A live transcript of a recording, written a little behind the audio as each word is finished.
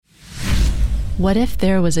What if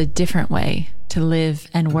there was a different way to live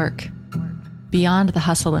and work? Beyond the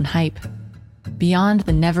hustle and hype, beyond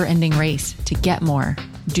the never-ending race to get more,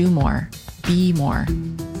 do more, be more.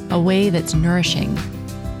 A way that's nourishing,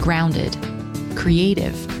 grounded,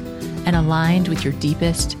 creative, and aligned with your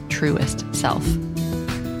deepest, truest self.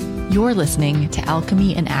 You're listening to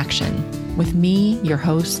Alchemy in Action with me, your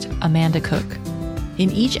host, Amanda Cook. In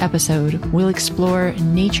each episode, we'll explore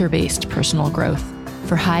nature-based personal growth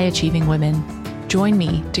for high-achieving women. Join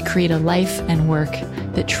me to create a life and work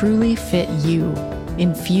that truly fit you,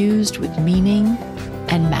 infused with meaning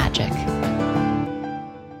and magic.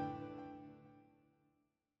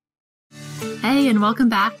 Hey, and welcome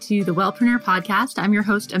back to the Wellpreneur Podcast. I'm your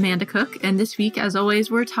host, Amanda Cook, and this week, as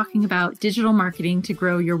always, we're talking about digital marketing to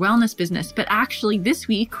grow your wellness business. But actually, this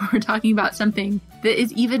week, we're talking about something that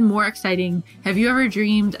is even more exciting. Have you ever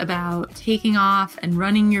dreamed about taking off and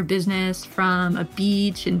running your business from a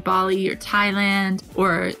beach in Bali or Thailand,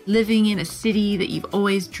 or living in a city that you've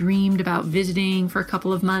always dreamed about visiting for a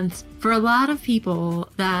couple of months? For a lot of people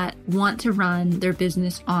that want to run their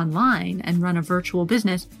business online and run a virtual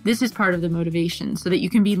business, this is part of the motivation so that you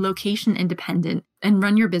can be location independent and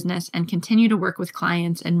run your business and continue to work with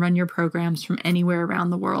clients and run your programs from anywhere around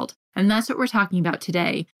the world. And that's what we're talking about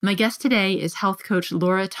today. My guest today is health coach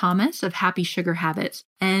Laura Thomas of Happy Sugar Habits.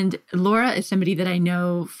 And Laura is somebody that I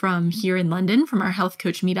know from here in London, from our health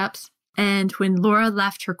coach meetups. And when Laura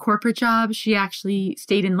left her corporate job, she actually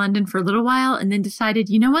stayed in London for a little while and then decided,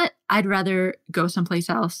 you know what, I'd rather go someplace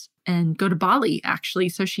else and go to Bali, actually.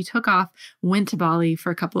 So she took off, went to Bali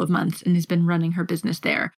for a couple of months and has been running her business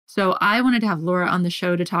there. So I wanted to have Laura on the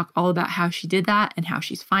show to talk all about how she did that and how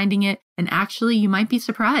she's finding it. And actually, you might be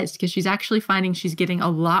surprised because she's actually finding she's getting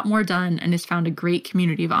a lot more done and has found a great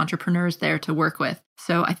community of entrepreneurs there to work with.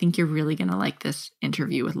 So I think you're really going to like this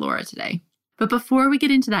interview with Laura today. But before we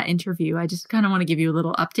get into that interview, I just kind of want to give you a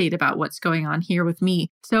little update about what's going on here with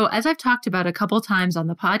me. So as I've talked about a couple times on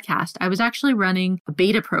the podcast, I was actually running a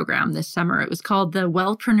beta program this summer. It was called the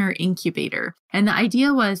Wellpreneur Incubator. And the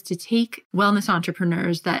idea was to take wellness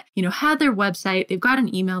entrepreneurs that, had their website, they've got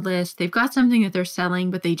an email list, they've got something that they're selling,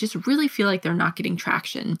 but they just really feel like they're not getting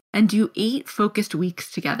traction, and do 8 focused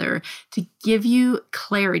weeks together to give you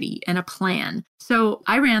clarity and a plan. So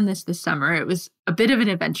I ran this summer. It was a bit of an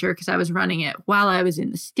adventure because I was running it while I was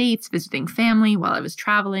in the States visiting family, while I was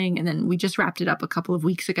traveling. And then we just wrapped it up a couple of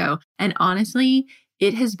weeks ago. And honestly,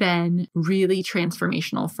 it has been really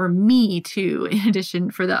transformational for me too, in addition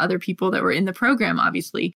for the other people that were in the program,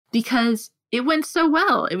 obviously, because it went so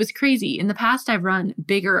well. It was crazy. In the past, I've run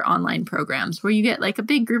bigger online programs where you get like a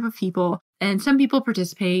big group of people and some people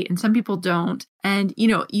participate and some people don't. And,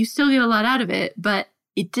 you still get a lot out of it, but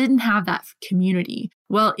it didn't have that community.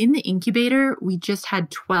 Well, in the incubator, we just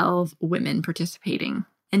had 12 women participating.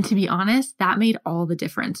 And to be honest, that made all the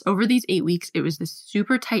difference. Over these 8 weeks, it was this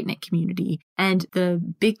super tight-knit community. And the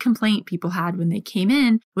big complaint people had when they came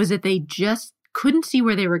in was that they just couldn't see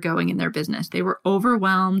where they were going in their business. They were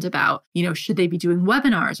overwhelmed about, should they be doing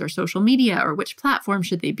webinars or social media, or which platform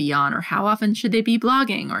should they be on, or how often should they be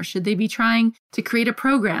blogging, or should they be trying to create a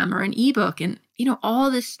program or an ebook, and all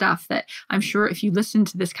this stuff that I'm sure if you listen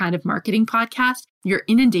to this kind of marketing podcast, you're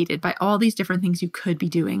inundated by all these different things you could be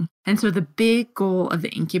doing. And so the big goal of the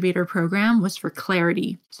incubator program was for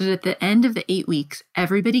clarity. So that at the end of the 8 weeks,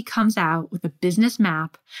 everybody comes out with a business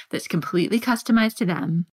map that's completely customized to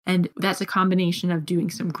them. And that's a combination of doing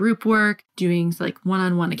some group work, doing like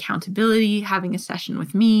one-on-one accountability, having a session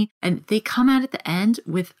with me. And they come out at the end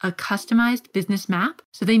with a customized business map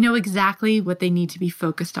so they know exactly what they need to be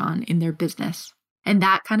focused on in their business. And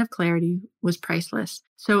that kind of clarity was priceless.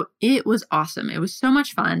 So it was awesome. It was so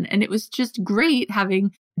much fun. And it was just great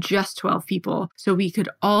having just 12 people so we could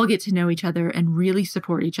all get to know each other and really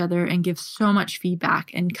support each other and give so much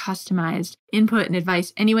feedback and customized input and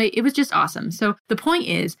advice. Anyway, it was just awesome. So the point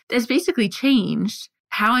is, it's basically changed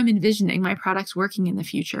how I'm envisioning my products working in the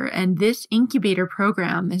future. And this incubator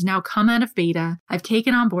program has now come out of beta. I've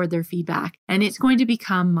taken on board their feedback, and it's going to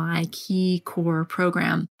become my key core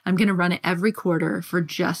program. I'm going to run it every quarter for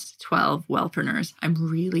just 12 wellpreneurs. I'm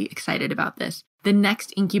really excited about this. The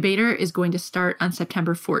next incubator is going to start on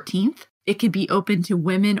September 14th. It could be open to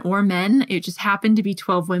women or men. It just happened to be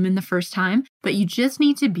 12 women the first time, but you just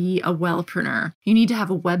need to be a wellpreneur. You need to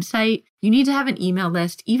have a website. You need to have an email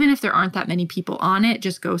list. Even if there aren't that many people on it,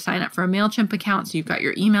 just go sign up for a MailChimp account so you've got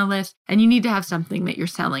your email list, and you need to have something that you're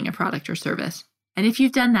selling, a product or service. And if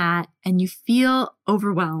you've done that and you feel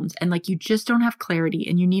overwhelmed and like you just don't have clarity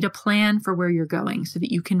and you need a plan for where you're going so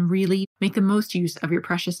that you can really make the most use of your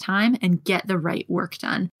precious time and get the right work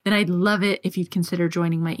done, then I'd love it if you'd consider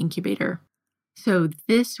joining my incubator. So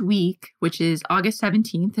this week, which is August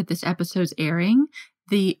 17th that this episode's airing,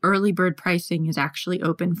 the early bird pricing is actually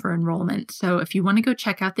open for enrollment. So if you want to go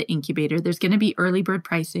check out the incubator, there's going to be early bird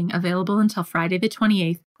pricing available until Friday the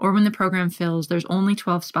 28th, or when the program fills, there's only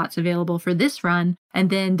 12 spots available for this run. And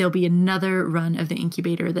then there'll be another run of the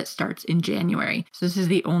incubator that starts in January. So this is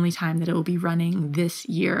the only time that it will be running this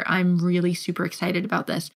year. I'm really super excited about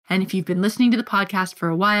this. And if you've been listening to the podcast for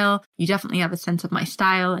a while, you definitely have a sense of my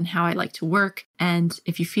style and how I like to work. And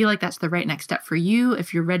if you feel like that's the right next step for you,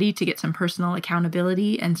 if you're ready to get some personal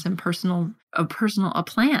accountability and some a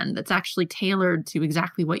plan that's actually tailored to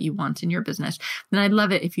exactly what you want in your business, then I'd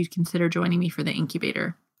love it if you'd consider joining me for the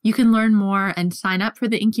incubator. You can learn more and sign up for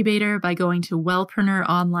the incubator by going to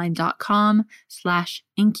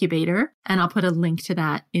wellpreneuronline.com/incubator, and I'll put a link to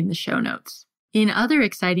that in the show notes. In other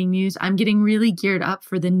exciting news, I'm getting really geared up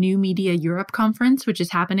for the New Media Europe conference, which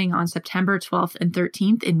is happening on September 12th and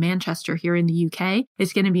 13th in Manchester here in the UK.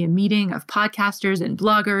 It's going to be a meeting of podcasters and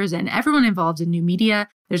bloggers and everyone involved in new media.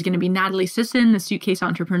 There's going to be Natalie Sisson, the suitcase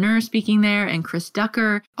entrepreneur, speaking there, and Chris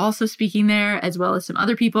Ducker also speaking there, as well as some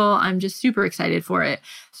other people. I'm just super excited for it.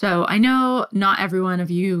 So I know not every one of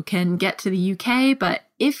you can get to the UK, but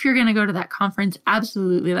if you're going to go to that conference,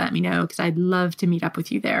 absolutely let me know, because I'd love to meet up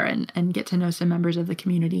with you there and get to know some members of the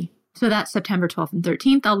community. So that's September 12th and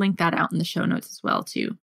 13th. I'll link that out in the show notes as well,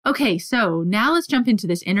 too. Okay, so now let's jump into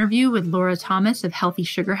this interview with Laura Thomas of Healthy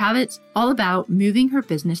Sugar Habits, all about moving her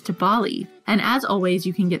business to Bali. And as always,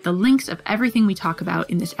 you can get the links of everything we talk about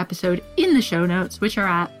in this episode in the show notes, which are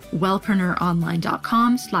at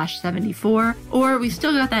wellpreneuronline.com/74. Or we've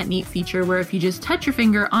still got that neat feature where if you just touch your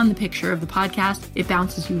finger on the picture of the podcast, it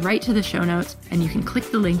bounces you right to the show notes and you can click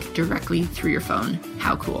the link directly through your phone.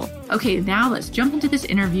 How cool. Okay, now let's jump into this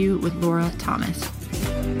interview with Laura Thomas.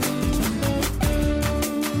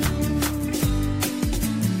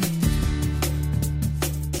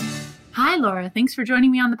 Hi, Laura. Thanks for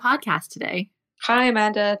joining me on the podcast today. Hi,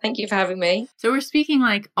 Amanda. Thank you for having me. So we're speaking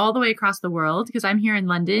like all the way across the world because I'm here in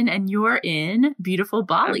London and you're in beautiful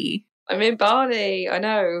Bali. I'm in Bali. I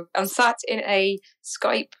know. I'm sat in a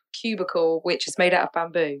Skype cubicle, which is made out of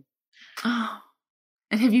bamboo. Oh,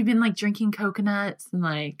 and have you been like drinking coconuts and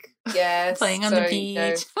like playing on the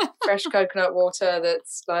beach? Fresh coconut water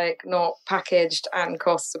that's like not packaged and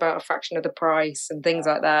costs about a fraction of the price and things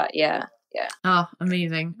like that. Yeah. Yeah. Oh,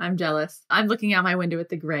 amazing. I'm jealous. I'm looking out my window at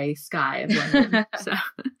the gray sky of London.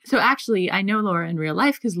 So actually, I know Laura in real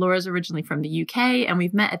life because Laura's originally from the UK and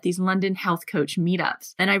we've met at these London health coach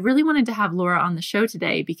meetups. And I really wanted to have Laura on the show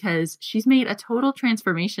today because she's made a total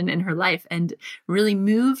transformation in her life and really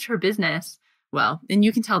moved her business. Well, and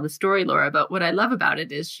you can tell the story, Laura, but what I love about it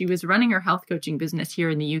is she was running her health coaching business here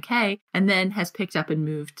in the UK and then has picked up and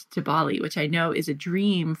moved to Bali, which I know is a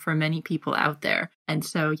dream for many people out there. And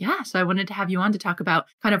so I wanted to have you on to talk about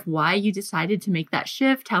kind of why you decided to make that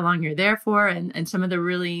shift, how long you're there for, and some of the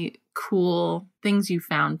really cool things you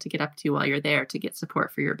found to get up to while you're there to get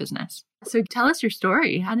support for your business. So tell us your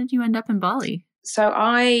story. How did you end up in Bali? So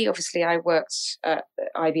I worked at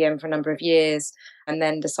IBM for a number of years and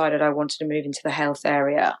then decided I wanted to move into the health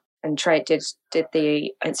area and did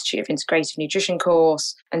the Institute of Integrative Nutrition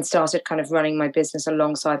course and started kind of running my business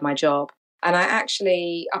alongside my job. And I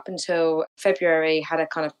actually, up until February, had a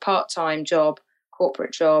kind of part-time job,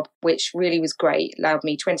 corporate job, which really was great. It allowed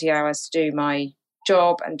me 20 hours to do my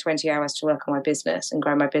job and 20 hours to work on my business and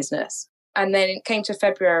grow my business. And then it came to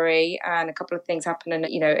February and a couple of things happened and,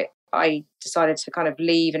 I decided to kind of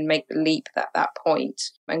leave and make the leap at that point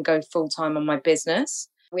and go full time on my business,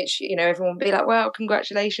 which, everyone would be like, well,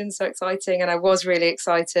 congratulations, so exciting. And I was really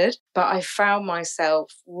excited, but I found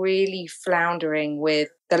myself really floundering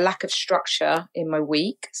with the lack of structure in my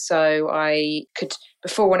week. So I could,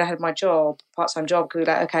 before when I had my job, part-time job, could be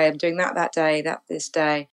like, okay, I'm doing that day, this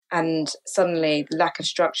day. And suddenly the lack of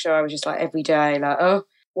structure, I was just like every day, like, oh,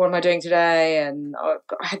 what am I doing today? And I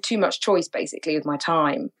had too much choice basically with my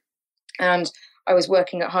time. And I was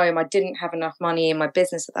working at home. I didn't have enough money in my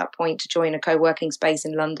business at that point to join a co-working space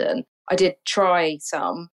in London. I did try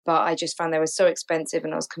some, but I just found they were so expensive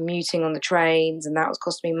and I was commuting on the trains and that was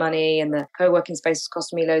costing me money and the co-working space was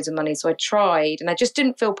costing me loads of money. So I tried and I just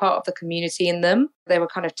didn't feel part of the community in them. They were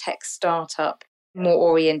kind of tech startup, more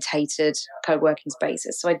orientated co-working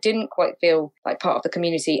spaces. So I didn't quite feel like part of the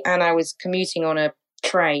community and I was commuting on a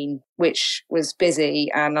train which was busy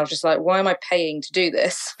and I was just like, why am I paying to do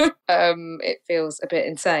this? It feels a bit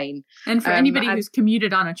insane. And for anybody who's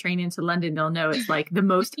commuted on a train into London, they'll know it's like the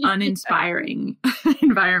most uninspiring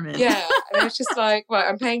environment. Yeah, and it's just like, right,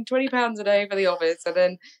 I'm paying £20 a day for the office and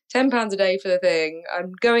then £10 a day for the thing.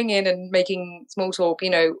 I'm going in and making small talk,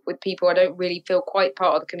 with people. I don't really feel quite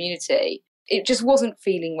part of the community. it just wasn't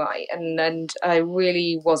feeling right. And I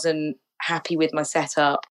really wasn't happy with my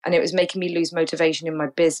setup. And it was making me lose motivation in my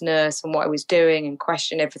business and what I was doing and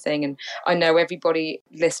question everything. And I know everybody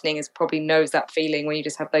listening probably knows that feeling when you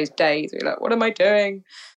just have those days where you're like, what am I doing?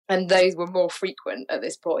 And those were more frequent at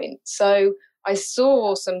this point. So I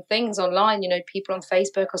saw some things online, people on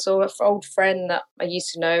Facebook. I saw an old friend that I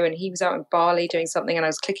used to know, and he was out in Bali doing something, and I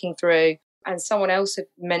was clicking through, and someone else had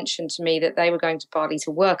mentioned to me that they were going to Bali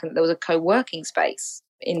to work, and there was a co-working space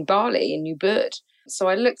in Bali, in Ubud. So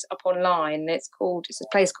I looked up online, and it's a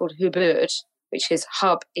place called Ubud, which is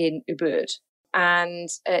hub in Ubud. And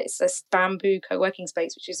it's a bamboo co-working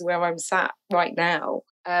space, which is where I'm sat right now.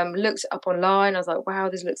 Looked up online. I was like, wow,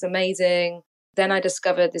 this looks amazing. Then I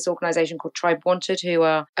discovered this organisation called Tribe Wanted, who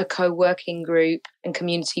are a co-working group and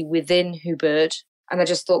community within Ubud. And I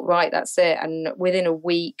just thought, right, that's it. And within a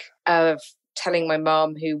week of telling my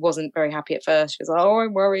mum, who wasn't very happy at first, she was like, oh,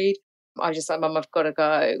 I'm worried. I was just like, Mum, I've got to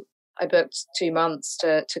go. I booked 2 months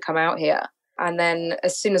to come out here. And then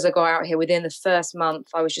as soon as I got out here, within the first month,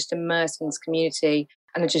 I was just immersed in this community.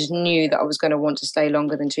 And I just knew that I was going to want to stay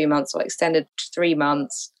longer than 2 months. So I extended to 3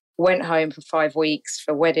 months, went home for 5 weeks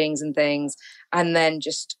for weddings and things, and then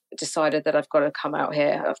just decided that I've got to come out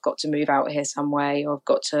here. I've got to move out here some way, or I've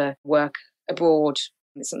got to work abroad.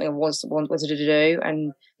 It's something I wanted to do.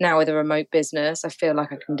 And now with a remote business, I feel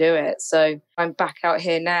like I can do it. So I'm back out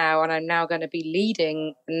here now, and I'm now going to be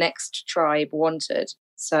leading the next Tribe Wanted.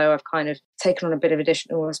 So I've kind of taken on a bit of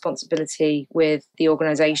additional responsibility with the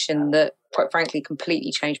organisation that, quite frankly,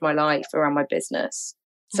 completely changed my life around my business.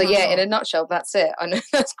 So yeah, in a nutshell, that's it. I know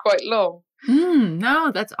that's quite long.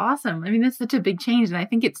 No, that's awesome. I mean, that's such a big change. And I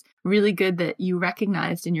think it's really good that you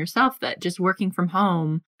recognized in yourself that just working from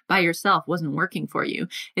home by yourself wasn't working for you.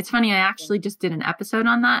 It's funny, I actually just did an episode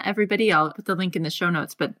on that. Everybody, I'll put the link in the show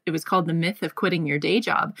notes, but it was called The Myth of Quitting Your Day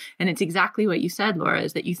Job. And it's exactly what you said, Laura,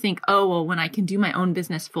 is that you think, oh, well, when I can do my own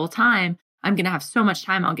business full time, I'm going to have so much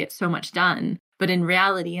time, I'll get so much done. But in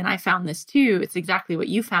reality, and I found this too, it's exactly what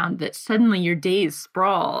you found, that suddenly your days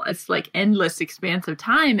sprawl. It's like endless expanse of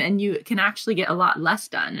time, and you can actually get a lot less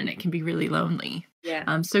done, and it can be really lonely.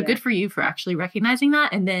 So good for you for actually recognizing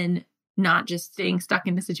that, and then not just staying stuck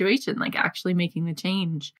in the situation, like actually making the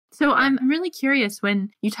change. So I'm really curious,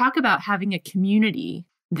 when you talk about having a community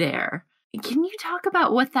there, can you talk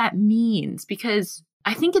about what that means? Because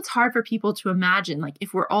I think it's hard for people to imagine, like,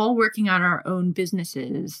 if we're all working on our own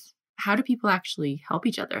businesses, how do people actually help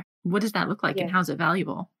each other? What does that look like, and how's it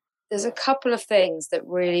valuable? There's a couple of things that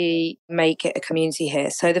really make it a community here.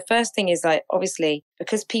 So the first thing is, like, obviously,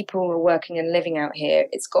 because people are working and living out here,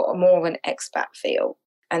 it's got more of an expat feel.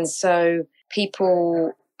 And so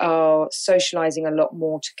people are socializing a lot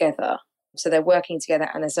more together. So they're working together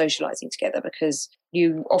and they're socializing together, because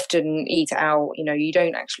you often eat out. You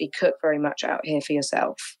don't actually cook very much out here for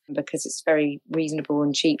yourself, because it's very reasonable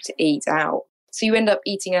and cheap to eat out. So you end up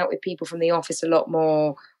eating out with people from the office a lot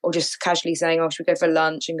more, or just casually saying, oh, should we go for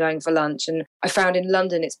lunch, and going for lunch. And I found in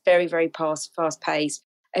London, it's very, very fast-paced.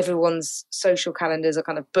 Everyone's social calendars are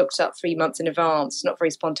kind of booked up 3 months in advance. It's not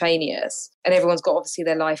very spontaneous. And everyone's got obviously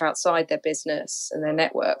their life outside their business and their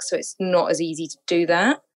network. So it's not as easy to do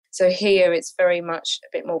that. So here it's very much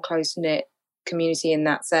a bit more close-knit community in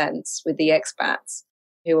that sense, with the expats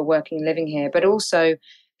who are working and living here. But also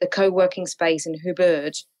the co-working space in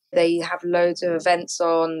Ubud, they have loads of events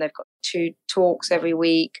on. They've got 2 talks every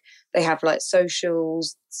week. They have like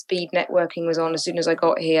socials. Speed networking was on as soon as I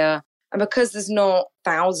got here. And because there's not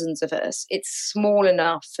thousands of us, it's small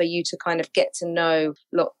enough for you to kind of get to know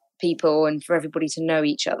a lot of people and for everybody to know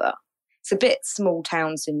each other. It's a bit small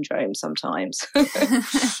town syndrome sometimes.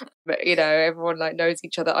 But, everyone like knows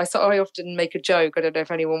each other. I often make a joke. I don't know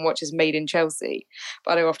if anyone watches Made in Chelsea,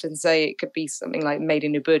 but I often say it could be something like Made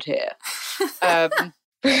in Ubud here.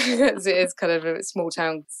 Because it is kind of a small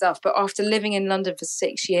town stuff. But after living in London for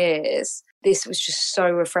 6 years, this was just so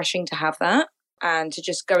refreshing to have that. And to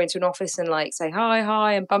just go into an office and like say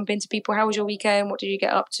hi and bump into people. How was your weekend? What did you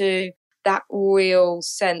get up to? That real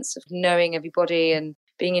sense of knowing everybody and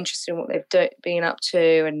being interested in what they've been up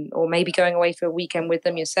to, and or maybe going away for a weekend with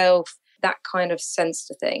them yourself. That kind of sense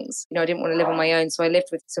to things. I didn't want to live on my own, so I lived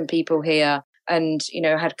with some people here, and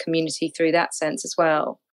had community through that sense as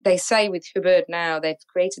well. They say with Ubud now, they've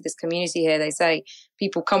created this community here. They say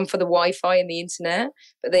people come for the Wi-Fi and the internet,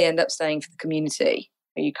 but they end up staying for the community.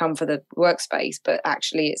 You come for the workspace, but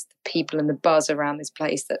actually it's the people and the buzz around this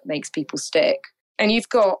place that makes people stick. And you've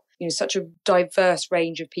got such a diverse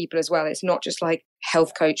range of people as well. It's not just like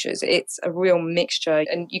health coaches. It's a real mixture.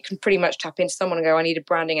 And you can pretty much tap into someone and go, I need a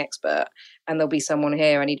branding expert, and there'll be someone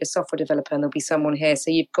here. I need a software developer, and there'll be someone here.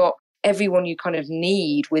 So you've got everyone you kind of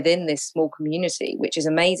need within this small community, which is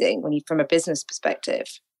amazing when you from a business perspective.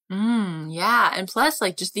 Yeah. And plus,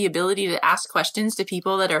 like, just the ability to ask questions to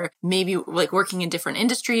people that are maybe like working in different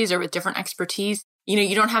industries or with different expertise. You know,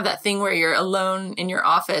 you don't have that thing where you're alone in your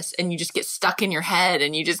office and you just get stuck in your head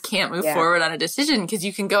and you just can't move forward on a decision, because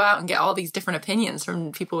you can go out and get all these different opinions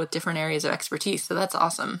from people with different areas of expertise. So that's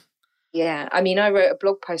awesome. Yeah. I mean, I wrote a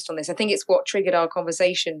blog post on this. I think it's what triggered our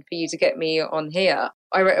conversation for you to get me on here.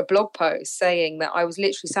 I wrote a blog post saying that I was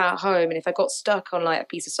literally sat at home, and if I got stuck on like a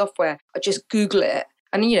piece of software, I'd just Google it.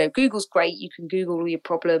 And, you know, Google's great. You can Google all your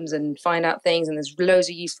problems and find out things, and there's loads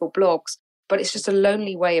of useful blogs, but it's just a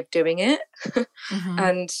lonely way of doing it.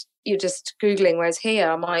 And you're just Googling. Whereas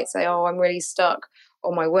here I might say, oh, I'm really stuck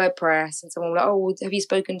on my WordPress, and someone will be like, oh, have you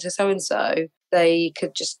spoken to so-and-so? They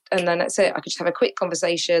could just, and then that's it. I could just have a quick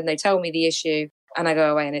conversation. They tell me the issue and I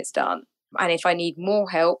go away and it's done. And if I need more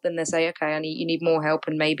help, then they say, okay, you need more help,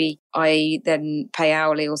 and maybe I then pay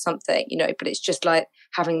hourly or something, you know, but it's just like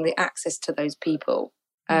having the access to those people.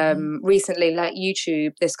 Recently, like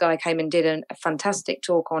YouTube, this guy came and did a fantastic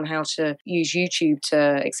talk on how to use YouTube to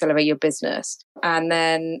accelerate your business. And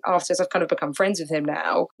then afterwards, I've kind of become friends with him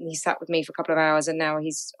now. He sat with me for a couple of hours, and now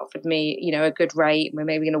he's offered me, you know, a good rate, and we're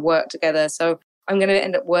maybe going to work together. So I'm going to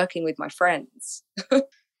end up working with my friends,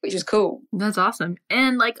 which is cool. That's awesome.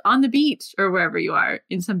 And like on the beach or wherever you are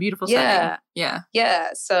in some beautiful setting. Yeah.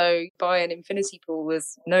 So buy an infinity pool.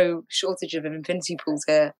 There's no shortage of infinity pools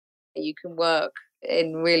here. You can work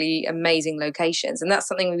in really amazing locations. And that's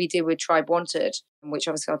something we did with Tribe Wanted, which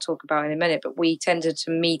obviously I'll talk about in a minute, but we tended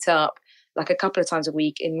to meet up like a couple of times a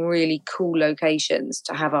week in really cool locations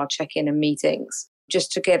to have our check-in and meetings,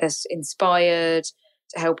 just to get us inspired,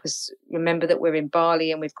 to help us remember that we're in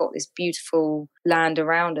Bali and we've got this beautiful land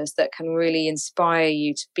around us that can really inspire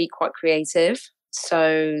you to be quite creative.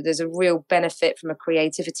 So there's a real benefit from a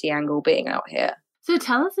creativity angle being out here. So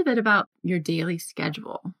tell us a bit about your daily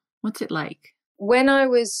schedule. What's it like? When I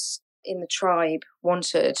was in the Tribe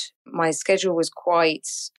Wanted, my schedule was quite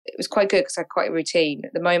good because I had quite a routine.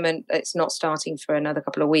 At the moment, it's not starting for another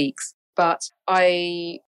couple of weeks, but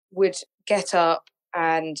I would get up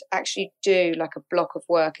and actually do like a block of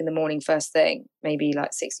work in the morning first thing, maybe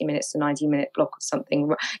like 60 minutes to 90-minute block of something,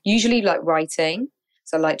 usually like writing.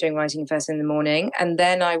 So I like doing writing first in the morning. And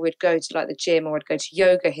then I would go to like the gym, or I'd go to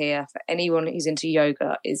yoga here. For anyone who's into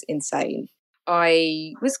yoga, is insane.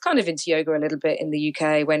 I was kind of into yoga a little bit in the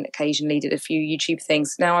UK, went occasionally, did a few YouTube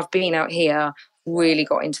things. Now I've been out here, really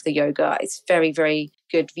got into the yoga. It's very, very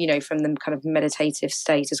good, you know, from the kind of meditative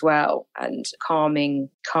state as well, and calming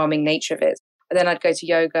nature of it. And then I'd go to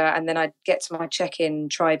yoga, and then I'd get to my check-in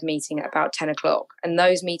Tribe meeting at about 10 o'clock. And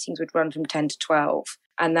those meetings would run from 10 to 12.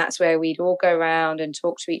 And that's where we'd all go around and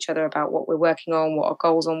talk to each other about what we're working on, what our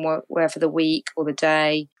goals were for the week or the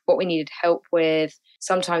day, what we needed help with.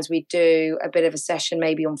 Sometimes we'd do a bit of a session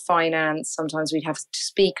maybe on finance. Sometimes we'd have a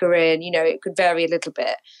speaker in, you know, it could vary a little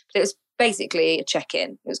bit. But it was basically a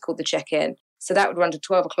check-in. It was called the check-in. So that would run to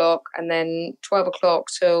 12 o'clock, and then 12 o'clock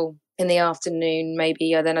till in the afternoon,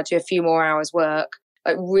 maybe. Then I'd do a few more hours work,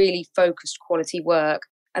 like really focused quality work.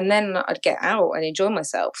 And then I'd get out and enjoy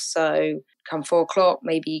myself. So come 4 o'clock,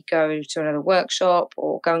 maybe go to another workshop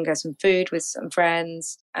or go and get some food with some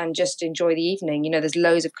friends and just enjoy the evening. You know, there's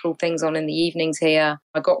loads of cool things on in the evenings here.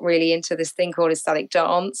 I got really into this thing called Ecstatic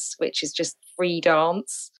Dance, which is just free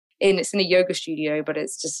dance. It's in a yoga studio, but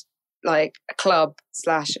it's just like a club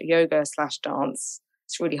 / yoga / dance.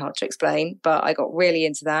 It's really hard to explain, but I got really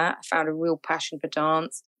into that. I found a real passion for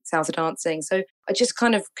dance, salsa dancing. So I just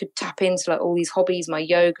kind of could tap into like all these hobbies, my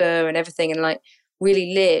yoga and everything, and like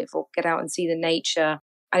really live or get out and see the nature.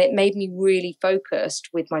 And it made me really focused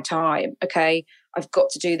with my time. Okay, I've got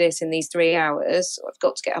to do this in these 3 hours. I've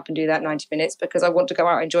got to get up and do that 90 minutes because I want to go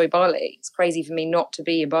out and enjoy Bali. It's crazy for me not to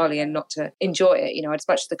be in Bali and not to enjoy it. You know, as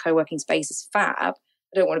much as the co-working space is fab,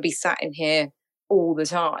 I don't want to be sat in here all the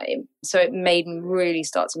time. So it made me really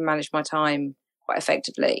start to manage my time quite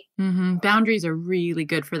effectively. Boundaries are really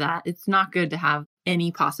good for that. It's not good to have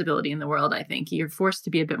any possibility in the world, I think. You're forced to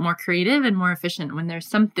be a bit more creative and more efficient when there's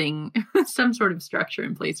something, some sort of structure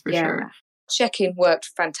in place for sure. Check-in worked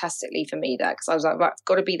fantastically for me there because I was like, right, I've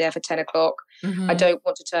got to be there for 10 o'clock. I don't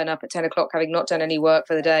want to turn up at 10 o'clock having not done any work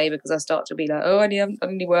for the day because I start to be like, oh, I haven't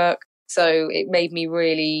done any work. So it made me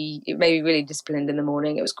really disciplined in the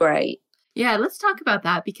morning. It was great. Yeah, let's talk about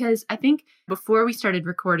that because I think before we started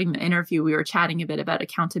recording the interview, we were chatting a bit about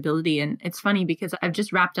accountability. And it's funny because I've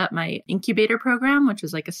just wrapped up my incubator program, which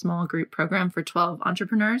was like a small group program for 12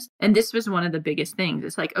 entrepreneurs. And this was one of the biggest things.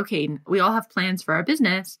 It's like, okay, we all have plans for our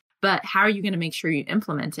business, but how are you going to make sure you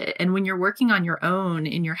implement it? And when you're working on your own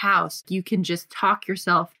in your house, you can just talk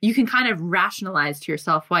yourself, you can kind of rationalize to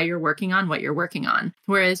yourself why you're working on what you're working on.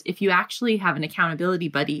 Whereas if you actually have an accountability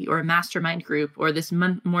buddy or a mastermind group or this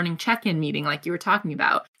morning check-in meeting, like you were talking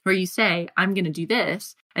about, where you say, I'm going to do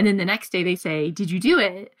this. And then the next day they say, did you do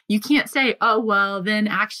it? You can't say, oh, well, then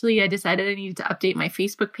actually I decided I needed to update my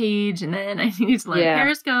Facebook page and then I needed to learn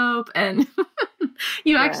Periscope. And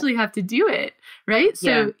you actually have to do it. Right.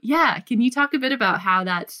 So can you talk a bit about how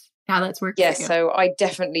that's worked? Yeah. So I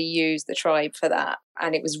definitely use the tribe for that.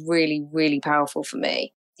 And it was really, really powerful for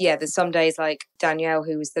me. Yeah, there's some days like Danielle,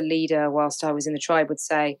 who was the leader whilst I was in the tribe, would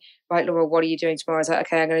say, right, Laura, what are you doing tomorrow? I was like,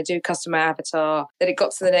 okay, I'm going to do customer avatar. Then it got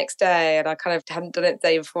to the next day and I kind of hadn't done it the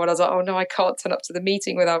day before. And I was like, oh no, I can't turn up to the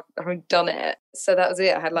meeting without having done it. So that was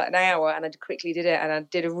it. I had like an hour and I quickly did it and I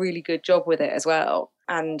did a really good job with it as well.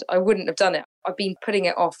 And I wouldn't have done it. I've been putting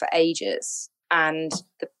it off for ages. And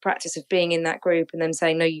the practice of being in that group and them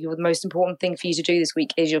saying, no, the most important thing for you to do this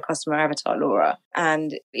week is your customer avatar, Laura.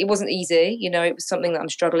 And it wasn't easy. It was something that I'm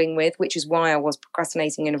struggling with, which is why I was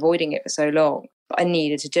procrastinating and avoiding it for so long. But I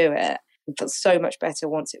needed to do it. It felt so much better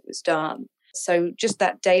once it was done. So just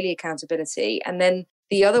that daily accountability. And then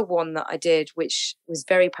the other one that I did, which was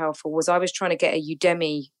very powerful, was I was trying to get a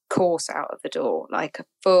Udemy course out of the door, like a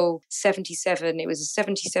full 77. It was a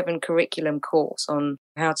 77 curriculum course on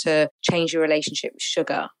how to change your relationship with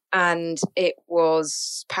sugar. And it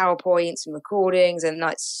was PowerPoints and recordings and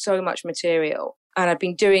like so much material. And I'd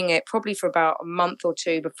been doing it probably for about a month or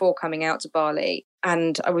two before coming out to Bali.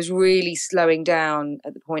 And I was really slowing down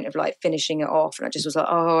at the point of like finishing it off. And I just was like,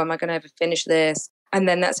 oh, am I going to ever finish this? And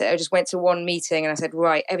then that's it. I just went to one meeting and I said,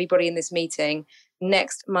 right, everybody in this meeting,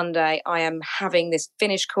 next Monday, I am having this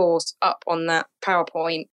finished course up on that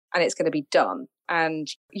PowerPoint and it's going to be done. And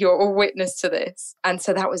you're all witness to this. And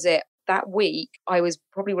so that was it. That week, I was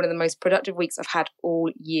probably one of the most productive weeks I've had all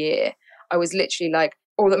year. I was literally like,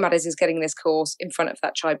 all that matters is getting this course in front of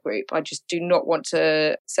that tribe group. I just do not want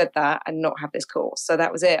to set that and not have this course. So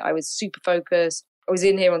that was it. I was super focused. I was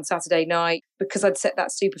in here on Saturday night because I'd set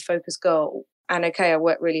that super focused goal. And okay, I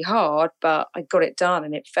worked really hard, but I got it done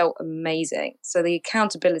and it felt amazing. So the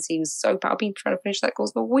accountability was so powerful. I've been trying to finish that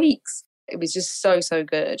course for weeks. It was just so, so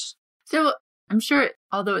good. So I'm sure,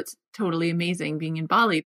 although it's totally amazing being in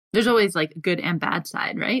Bali, there's always like a good and bad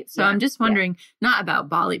side, right? So I'm just wondering, not about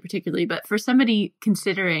Bali particularly, but for somebody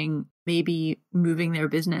considering maybe moving their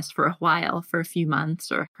business for a while, for a few months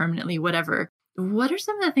or permanently, whatever, what are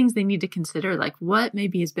some of the things they need to consider? Like what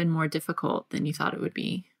maybe has been more difficult than you thought it would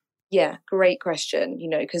be? Yeah, great question,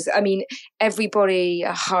 because I mean, everybody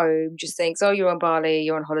at home just thinks, oh, you're on Bali,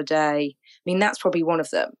 you're on holiday. I mean, that's probably one of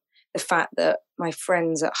them. The fact that my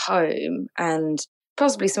friends at home and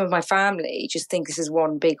possibly some of my family just think this is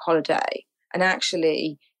one big holiday. And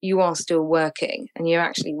actually, you are still working and you're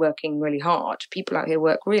actually working really hard. People out here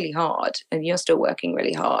work really hard and you're still working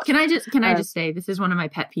really hard. Can I just say this is one of my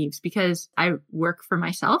pet peeves because I work for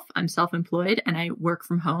myself. I'm self-employed and I work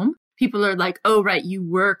from home. People are like, oh, right, you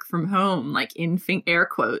work from home, like in air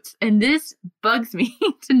quotes. And this bugs me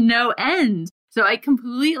to no end. So I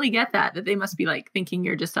completely get that they must be like thinking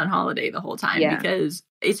you're just on holiday the whole time because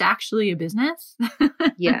it's actually a business.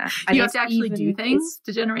 Yeah. You have to actually do things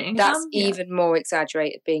to generate income. That's even more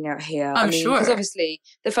exaggerated being out here. I'm sure. Because obviously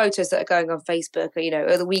the photos that are going on Facebook are,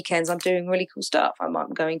 at the weekends I'm doing really cool stuff. I'm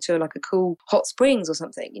going to like a cool hot springs or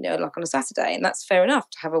something, like on a Saturday. And that's fair enough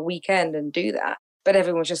to have a weekend and do that. But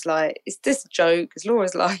everyone's just like, is this a joke? Is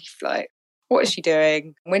Laura's life like, what is she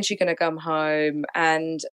doing? When's she going to come home?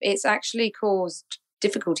 And it's actually caused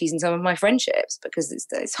difficulties in some of my friendships because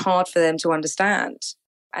it's hard for them to understand.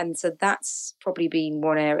 And so that's probably been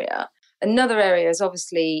one area. Another area is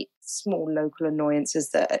obviously small local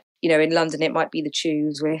annoyances that, in London, it might be the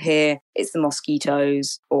tubes. We're here, it's the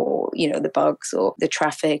mosquitoes or, the bugs or the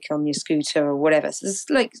traffic on your scooter or whatever. So there's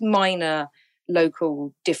like minor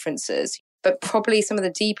local differences. But probably some of the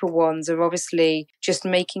deeper ones are obviously just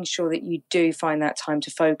making sure that you do find that time to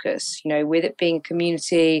focus, with it being a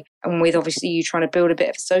community and with obviously you trying to build a bit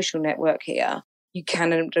of a social network here. You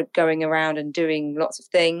can end up going around and doing lots of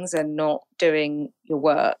things and not doing your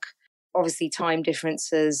work. Obviously, time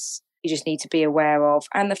differences you just need to be aware of.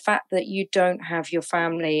 And the fact that you don't have your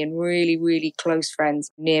family and really, really close friends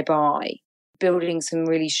nearby. Building some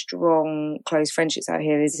really strong, close friendships out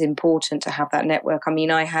here is important to have that network. I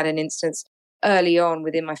mean, I had an instance early on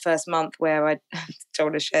within my first month where I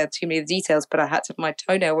don't want to share too many of the details, but I had to have my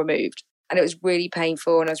toenail removed. And it was really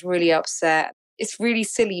painful and I was really upset. It's really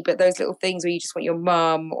silly, but those little things where you just want your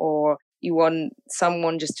mum or you want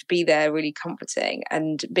someone just to be there really comforting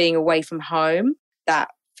and being away from home, that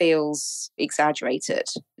feels exaggerated.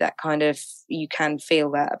 That kind of, you can feel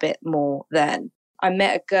that a bit more then. I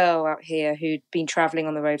met a girl out here who'd been traveling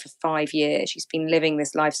on the road for 5 years. She's been living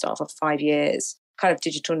this lifestyle for 5 years, kind of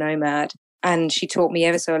digital nomad. And she taught me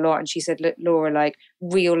ever so a lot. And she said, look, Laura, like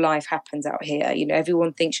real life happens out here. You know,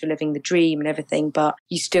 everyone thinks you're living the dream and everything, but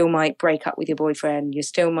you still might break up with your boyfriend. You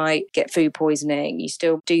still might get food poisoning. You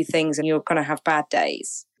still do things and you're going to have bad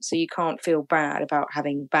days. So you can't feel bad about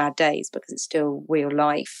having bad days because it's still real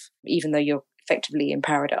life, even though you're effectively in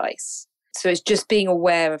paradise. So it's just being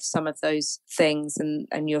aware of some of those things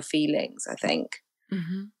and your feelings, I think.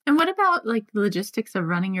 Mm-hmm. And what about like the logistics of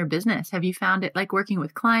running your business? Have you found it like working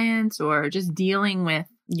with clients or just dealing with,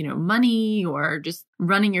 money or just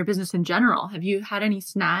running your business in general? Have you had any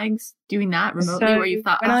snags doing that remotely where you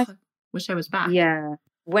thought, I wish I was back? Yeah.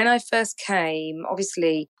 When I first came,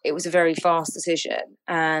 obviously it was a very fast decision.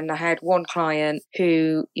 And I had one client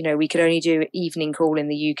who, we could only do an evening call in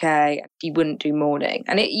the UK. He wouldn't do morning.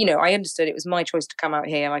 And I understood it was my choice to come out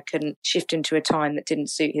here. I couldn't shift into a time that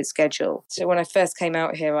didn't suit his schedule. So when I first came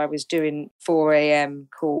out here, I was doing 4 a.m.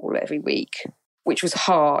 call every week, which was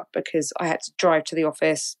hard because I had to drive to the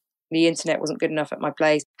office. The internet wasn't good enough at my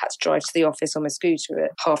place. Had to drive to the office on my scooter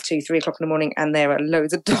at 2:30, 3 o'clock in the morning, and there are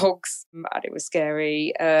loads of dogs, and it was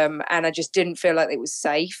scary. And I just didn't feel like it was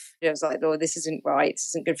safe. I was like, "Oh, this isn't right. This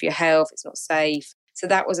isn't good for your health. It's not safe." So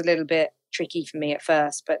that was a little bit tricky for me at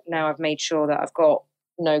first. But now I've made sure that I've got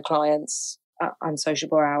no clients at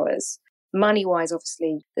unsociable hours. Money-wise,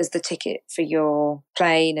 obviously, there's the ticket for your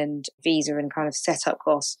plane and visa and kind of setup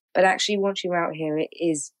costs. But actually, once you're out here, it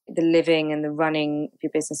is the living and the running of your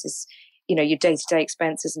business is, your day-to-day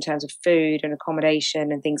expenses in terms of food and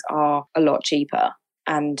accommodation and things are a lot cheaper.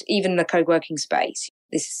 And even the co-working space,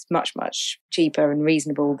 this is much, much cheaper and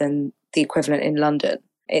reasonable than the equivalent in London.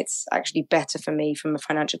 It's actually better for me from a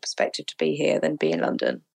financial perspective to be here than be in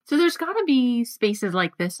London. So there's got to be spaces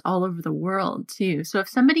like this all over the world too. So if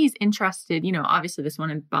somebody's interested, obviously this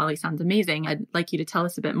one in Bali sounds amazing. I'd like you to tell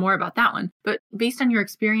us a bit more about that one. But based on your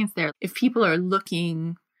experience there, if people are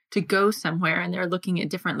looking to go somewhere and they're looking at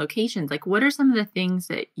different locations, like what are some of the things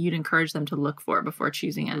that you'd encourage them to look for before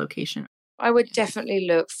choosing a location? I would definitely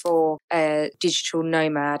look for a digital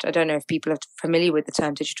nomad. I don't know if people are familiar with the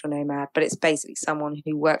term digital nomad, but it's basically someone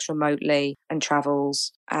who works remotely and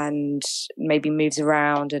travels and maybe moves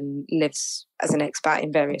around and lives as an expat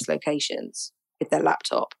in various locations with their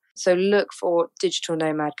laptop. So look for digital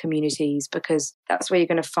nomad communities because that's where you're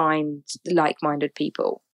going to find like-minded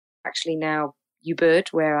people. Actually now, Ubud,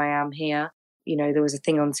 where I am here, there was a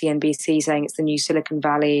thing on CNBC saying it's the new Silicon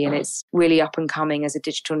Valley and it's really up and coming as a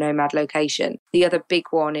digital nomad location. The other big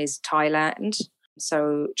one is Thailand.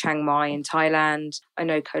 So Chiang Mai in Thailand. I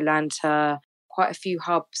know Koh Lanta, quite a few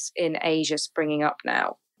hubs in Asia springing up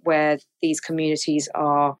now where these communities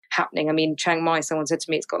are happening. I mean, Chiang Mai, someone said to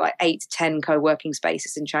me, it's got like 8 to 10 co-working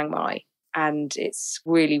spaces in Chiang Mai. And it's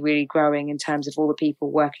really, really growing in terms of all the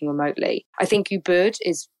people working remotely. I think Ubud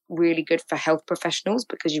is really good for health professionals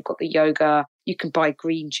because you've got the yoga, you can buy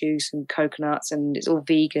green juice and coconuts and it's all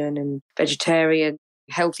vegan and vegetarian,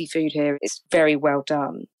 healthy food here. It's very well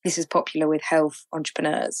done. This is popular with health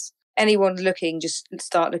entrepreneurs. Anyone looking, just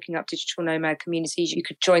start looking up digital nomad communities. You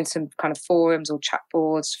could join some kind of forums or chat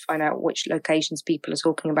boards to find out which locations people are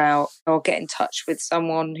talking about or get in touch with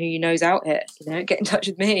someone who you know's out here, get in touch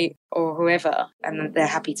with me or whoever and they're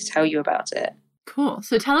happy to tell you about it. Cool.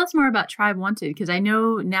 So tell us more about Tribe Wanted, because I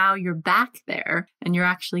know now you're back there and you're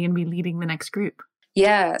actually going to be leading the next group.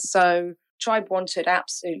 Yeah. So Tribe Wanted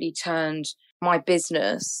absolutely turned my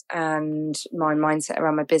business and my mindset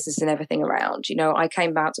around my business and everything around. I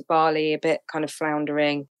came back to Bali a bit kind of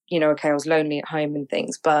floundering. I was lonely at home and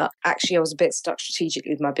things, but actually I was a bit stuck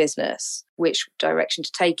strategically with my business, which direction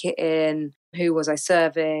to take it in, who was I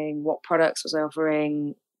serving, what products was I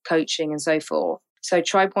offering, coaching and so forth. So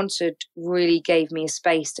Tribe Wanted really gave me a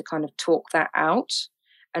space to kind of talk that out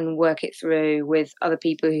and work it through with other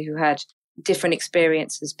people who had different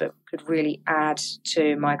experiences but could really add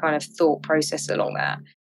to my kind of thought process along that.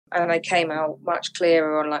 And I came out much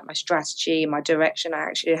clearer on like my strategy, my direction. I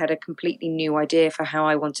actually had a completely new idea for how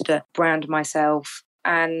I wanted to brand myself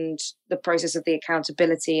and the process of the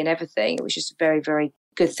accountability and everything. It was just a very, very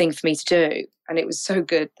good thing for me to do. And it was so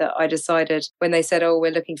good that I decided when they said,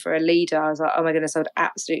 we're looking for a leader, I was like, oh my goodness, I would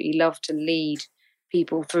absolutely love to lead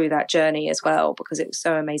people through that journey as well, because it was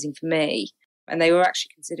so amazing for me. And they were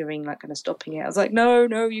actually considering like kind of stopping it. I was like, no,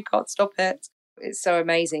 you can't stop it. It's so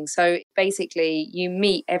amazing. So basically you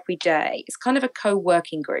meet every day. It's kind of a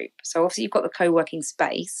co-working group. So obviously you've got the co-working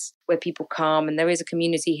space where people come and there is a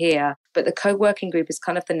community here, but the co-working group is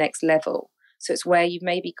kind of the next level. So it's where you've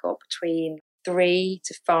maybe got between 3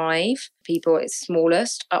 to 5 people at its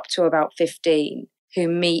smallest, up to about 15, who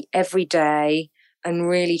meet every day and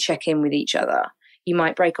really check in with each other. You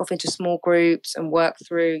might break off into small groups and work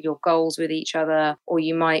through your goals with each other, or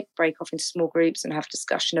you might break off into small groups and have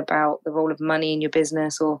discussion about the role of money in your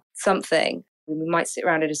business or something. We might sit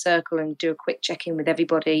around in a circle and do a quick check-in with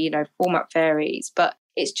everybody. Format varies, but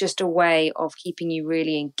it's just a way of keeping you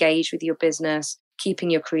really engaged with your business,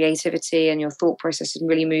 keeping your creativity and your thought processes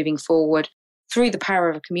really moving forward through the power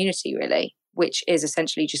of a community, really, which is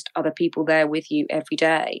essentially just other people there with you every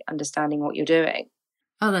day, understanding what you're doing.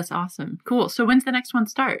 Oh, that's awesome. Cool. So when's the next one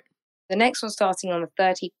start? The next one's starting on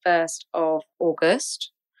the 31st of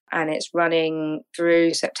August, and it's running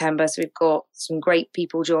through September. So we've got some great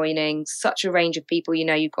people joining, such a range of people.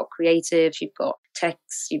 You've got creatives, you've got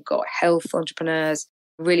techs, you've got health entrepreneurs,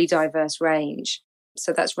 really diverse range.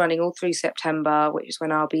 So that's running all through September, which is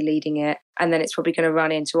when I'll be leading it. And then it's probably going to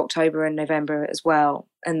run into October and November as well.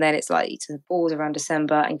 And then it's likely to pause around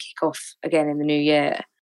December and kick off again in the new year.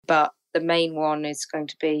 But the main one is going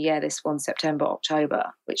to be, this one, September,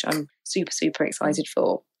 October, which I'm super, super excited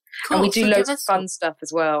for. Cool. And we do loads of fun stuff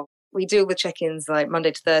as well. We do all the check-ins like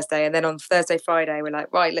Monday to Thursday. And then on Thursday, Friday, we're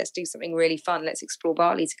like, right, let's do something really fun. Let's explore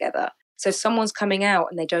Bali together. So if someone's coming out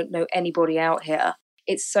and they don't know anybody out here,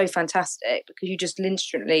 it's so fantastic because you just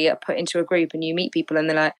instantly are put into a group and you meet people and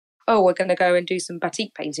they're like, oh, we're going to go and do some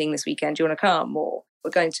batik painting this weekend. Do you want to come? Or we're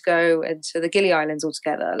going to go into the Gili Islands all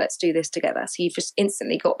together. Let's do this together. So you've just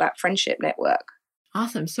instantly got that friendship network.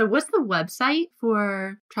 Awesome. So what's the website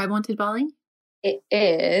for Tribe Wanted Bali? It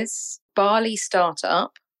is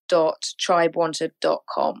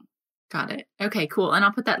balistartup.tribewanted.com. Got it. Okay, cool. And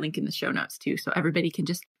I'll put that link in the show notes too. So everybody can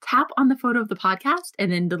just tap on the photo of the podcast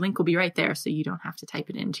and then the link will be right there. So you don't have to type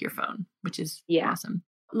it into your phone, which is awesome.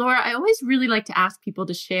 Laura, I always really like to ask people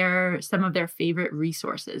to share some of their favorite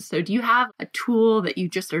resources. So do you have a tool that you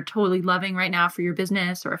just are totally loving right now for your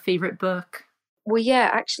business or a favorite book? Well, yeah,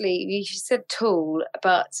 actually, you said tool,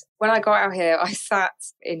 but when I got out here, I sat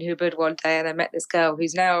in Ubud one day and I met this girl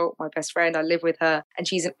who's now my best friend. I live with her and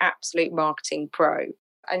she's an absolute marketing pro.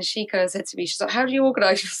 And she kind of said to me, she's like, how do you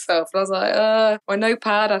organize yourself? And I was like, my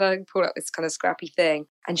notepad, I don't pull out this kind of scrappy thing.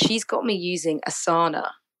 And she's got me using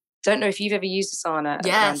Asana. Don't know if you've ever used Asana.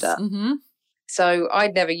 Yes. Mm-hmm. So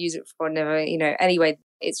I'd never used it before, anyway,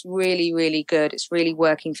 it's really, really good. It's really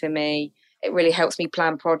working for me. It really helps me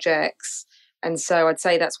plan projects. And so I'd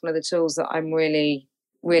say that's one of the tools that I'm really,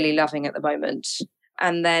 really loving at the moment.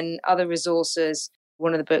 And then other resources,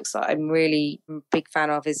 one of the books that I'm really a big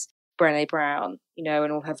fan of is Brené Brown,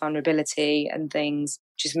 and all her vulnerability and things,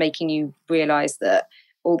 just making you realize that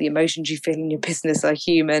all the emotions you feel in your business are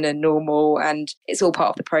human and normal, and it's all part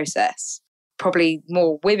of the process. Probably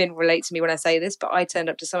more women relate to me when I say this, but I turned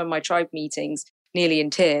up to some of my tribe meetings nearly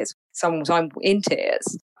in tears, sometimes in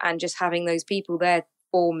tears, and just having those people there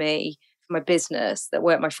for me, for my business, that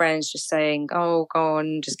weren't my friends, just saying, oh, go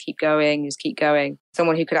on, just keep going.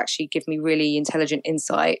 Someone who could actually give me really intelligent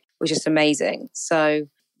insight was just amazing. So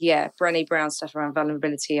yeah, Brené Brown stuff around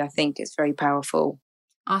vulnerability, I think is very powerful.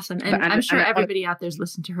 Awesome. And I'm sure everybody out there's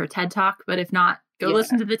listened to her TED Talk, but if not, go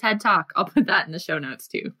listen to the TED Talk. I'll put that in the show notes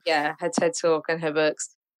too. Yeah, her TED Talk and her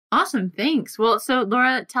books. Awesome. Thanks. Well, so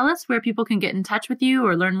Laura, tell us where people can get in touch with you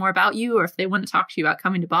or learn more about you, or if they want to talk to you about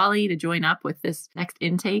coming to Bali to join up with this next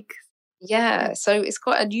intake. Yeah, so it's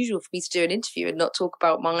quite unusual for me to do an interview and not talk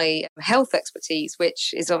about my health expertise,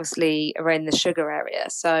 which is obviously around the sugar area.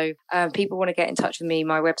 So people want to get in touch with me.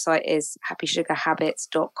 My website is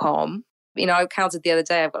happysugarhabits.com. I counted the other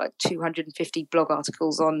day, I've got like 250 blog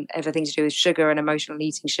articles on everything to do with sugar and emotional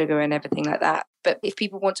eating sugar and everything like that. But if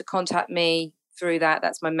people want to contact me through that,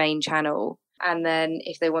 that's my main channel. And then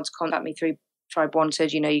if they want to contact me through Tribe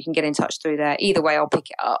Wanted, you can get in touch through there. Either way, I'll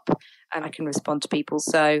pick it up and I can respond to people.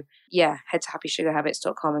 So yeah, head to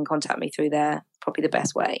happysugarhabits.com and contact me through there. Probably the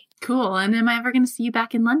best way. Cool. And am I ever going to see you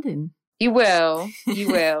back in London? You will.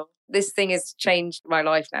 This thing has changed my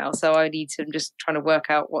life now. So I'm just trying to work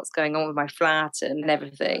out what's going on with my flat and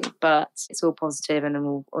everything. But it's all positive and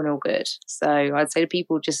all good. So I'd say to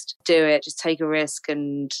people, just do it. Just take a risk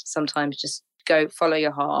and sometimes just go follow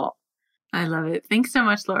your heart. I love it. Thanks so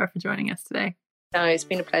much, Laura, for joining us today. No, it's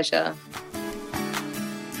been a pleasure.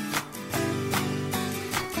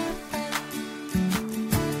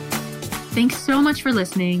 Thanks so much for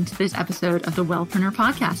listening to this episode of the Wellpreneur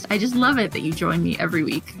podcast. I just love it that you join me every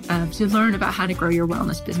week to learn about how to grow your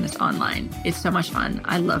wellness business online. It's so much fun.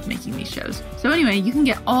 I love making these shows. So anyway, you can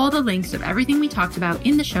get all the links of everything we talked about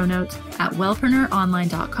in the show notes at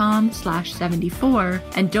wellpreneuronline.com/74.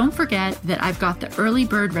 And don't forget that I've got the early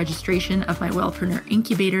bird registration of my Wellpreneur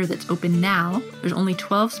incubator that's open now. There's only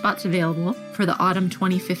 12 spots available for the autumn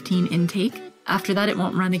 2015 intake. After that, it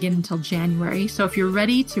won't run again until January. So if you're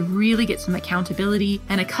ready to really get some accountability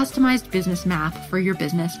and a customized business map for your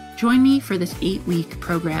business, join me for this 8-week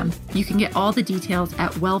program. You can get all the details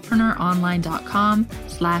at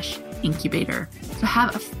wellpreneuronline.com/incubator. So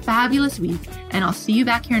have a fabulous week, and I'll see you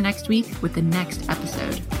back here next week with the next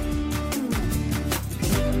episode.